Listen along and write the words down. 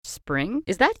Spring?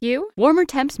 Is that you? Warmer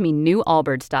temps mean new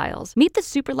Allbirds styles. Meet the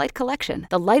Superlight Collection,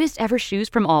 the lightest ever shoes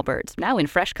from Allbirds, now in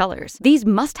fresh colors. These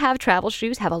must-have travel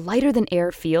shoes have a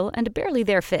lighter-than-air feel and a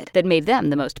barely-there fit that made them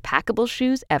the most packable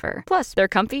shoes ever. Plus, they're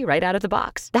comfy right out of the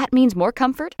box. That means more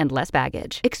comfort and less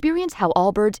baggage. Experience how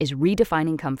Allbirds is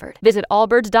redefining comfort. Visit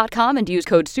allbirds.com and use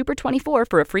code SUPER24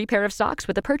 for a free pair of socks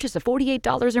with a purchase of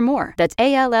 $48 or more. That's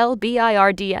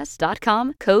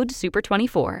ALLBIRDS.com, code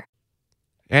SUPER24.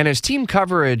 And as team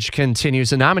coverage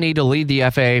continues, the nominee to lead the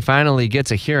FAA finally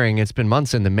gets a hearing. It's been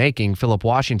months in the making. Philip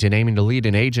Washington aiming to lead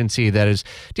an agency that is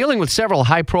dealing with several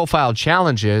high-profile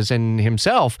challenges and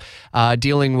himself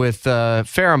dealing with a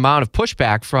fair amount of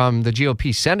pushback from the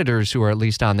GOP senators who are at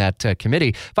least on that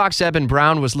committee. Fox Eben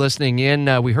Brown was listening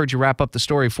in. We heard you wrap up the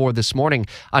story for this morning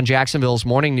on Jacksonville's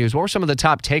Morning News. What were some of the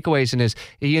top takeaways, and is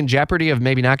he in jeopardy of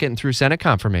maybe not getting through Senate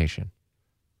confirmation?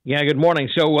 Yeah, good morning.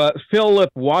 So Philip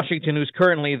Washington, who's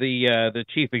currently the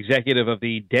chief executive of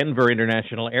the Denver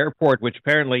International Airport, which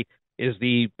apparently is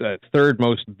the third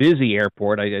most busy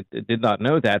airport. I did not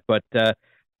know that, but the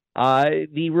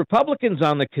Republicans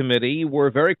on the committee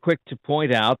were very quick to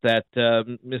point out that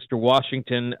Mr.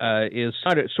 Washington is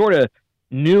sort of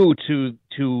new to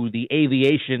the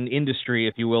aviation industry,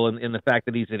 if you will, in the fact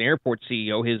that he's an airport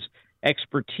CEO. His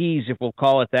expertise, if we'll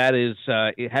call it that, is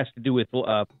it has to do with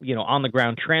on the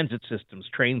ground transit systems,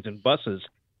 trains and buses.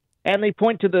 And they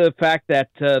point to the fact that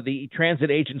the transit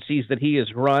agencies that he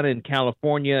has run in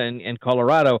California and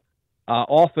Colorado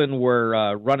often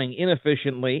were running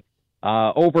inefficiently,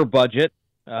 over budget,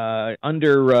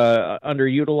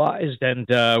 underutilized, and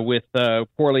with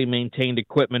poorly maintained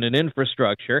equipment and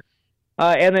infrastructure.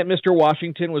 And that Mr.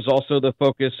 Washington was also the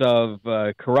focus of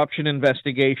corruption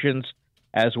investigations,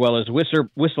 as well as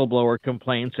whistleblower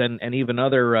complaints and even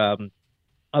other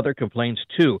complaints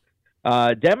too.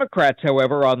 Democrats,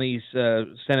 however, on the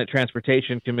Senate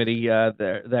Transportation Committee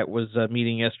that was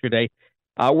meeting yesterday,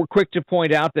 were quick to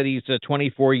point out that he's a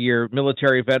 24-year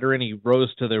military veteran. He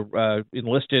rose to the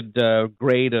enlisted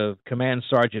grade of Command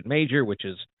Sergeant Major, which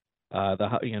is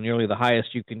nearly the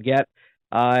highest you can get,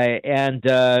 and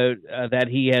that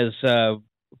he has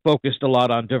focused a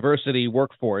lot on diversity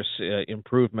workforce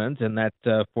improvement, and that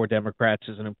for Democrats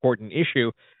is an important issue.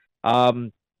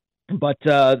 But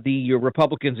the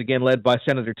Republicans, again led by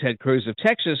Senator Ted Cruz of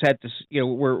Texas,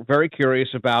 were very curious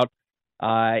about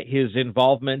his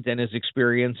involvement and his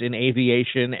experience in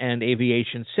aviation and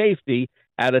aviation safety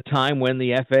at a time when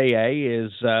the FAA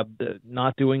is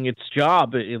not doing its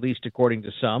job, at least according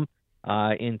to some,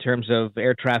 in terms of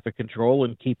air traffic control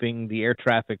and keeping the air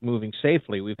traffic moving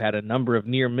safely. We've had a number of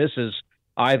near misses,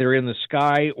 either in the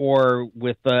sky or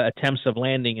with attempts of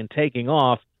landing and taking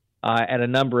off at a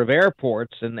number of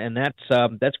airports, and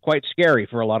that's quite scary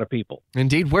for a lot of people.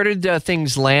 Indeed. Where did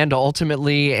things land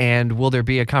ultimately, and will there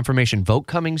be a confirmation vote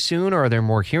coming soon, or are there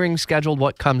more hearings scheduled?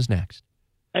 What comes next?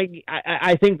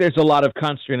 I think there's a lot of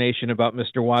consternation about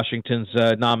Mr. Washington's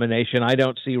nomination. I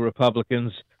don't see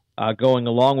Republicans going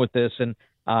along with this, and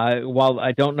while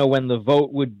I don't know when the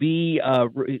vote would be,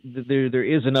 there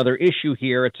is another issue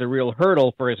here. It's a real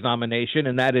hurdle for his nomination,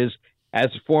 and that is, as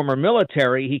former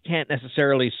military, he can't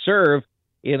necessarily serve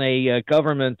in a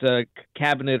government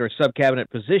cabinet or sub-cabinet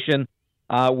position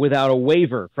without a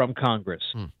waiver from Congress.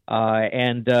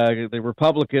 And the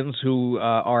Republicans, who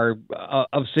are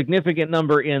of significant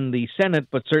number in the Senate,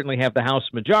 but certainly have the House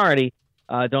majority,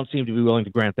 don't seem to be willing to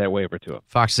grant that waiver to him.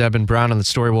 Fox Eben Brown on the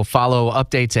story. Will follow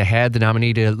updates ahead. The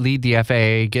nominee to lead the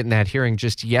FAA getting that hearing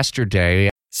just yesterday.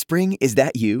 Spring, is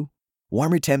that you?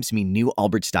 Warmer temps mean new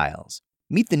Allbirds styles.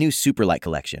 Meet the new Superlight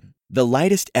Collection, the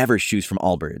lightest ever shoes from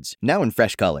Allbirds, now in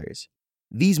fresh colors.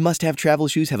 These must-have travel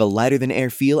shoes have a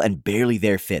lighter-than-air feel and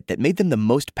barely-there fit that made them the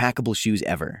most packable shoes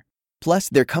ever. Plus,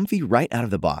 they're comfy right out of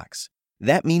the box.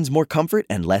 That means more comfort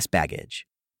and less baggage.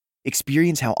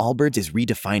 Experience how Allbirds is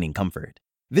redefining comfort.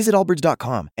 Visit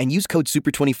allbirds.com and use code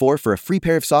SUPER24 for a free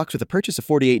pair of socks with a purchase of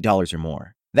 $48 or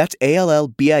more. That's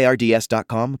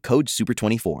ALLBIRDS.com, code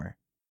SUPER24.